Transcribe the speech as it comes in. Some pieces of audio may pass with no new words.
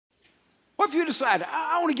What if you decide,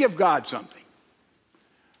 I want to give God something?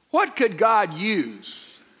 What could God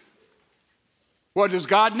use? What does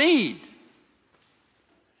God need?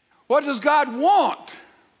 What does God want?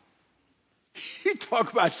 You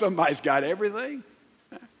talk about somebody's got everything.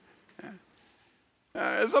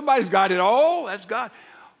 Somebody's got it all. That's God.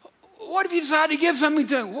 What if you decide to give something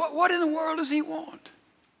to him? What in the world does he want?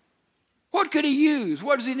 What could he use?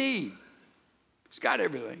 What does he need? He's got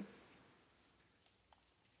everything.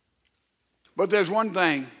 But there's one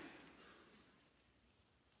thing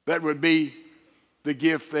that would be the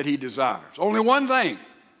gift that he desires. Only one thing.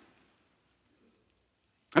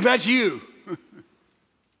 And that's you.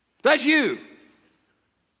 That's you.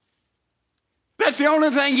 That's the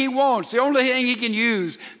only thing he wants, the only thing he can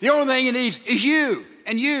use, the only thing he needs is you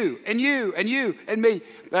and you and you and you and me.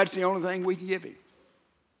 That's the only thing we can give him.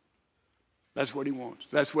 That's what he wants.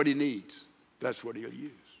 That's what he needs. That's what he'll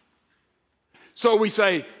use. So we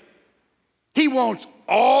say, he wants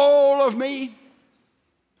all of me.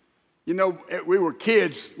 You know, we were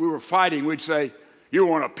kids, we were fighting, we'd say, you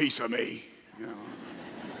want a piece of me. You know.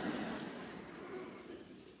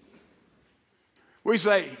 We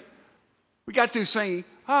say, we got through singing,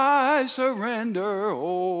 I surrender,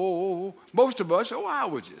 oh. Most of us, I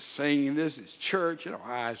was just singing this. It's church,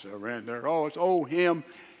 I surrender. Oh, it's old hymn.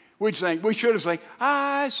 We should have sang,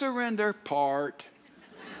 I surrender part.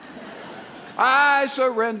 I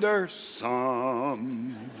surrender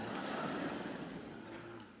some.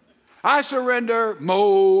 I surrender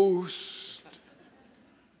most.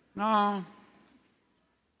 No.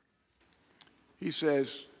 He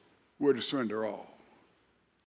says, we're to surrender all.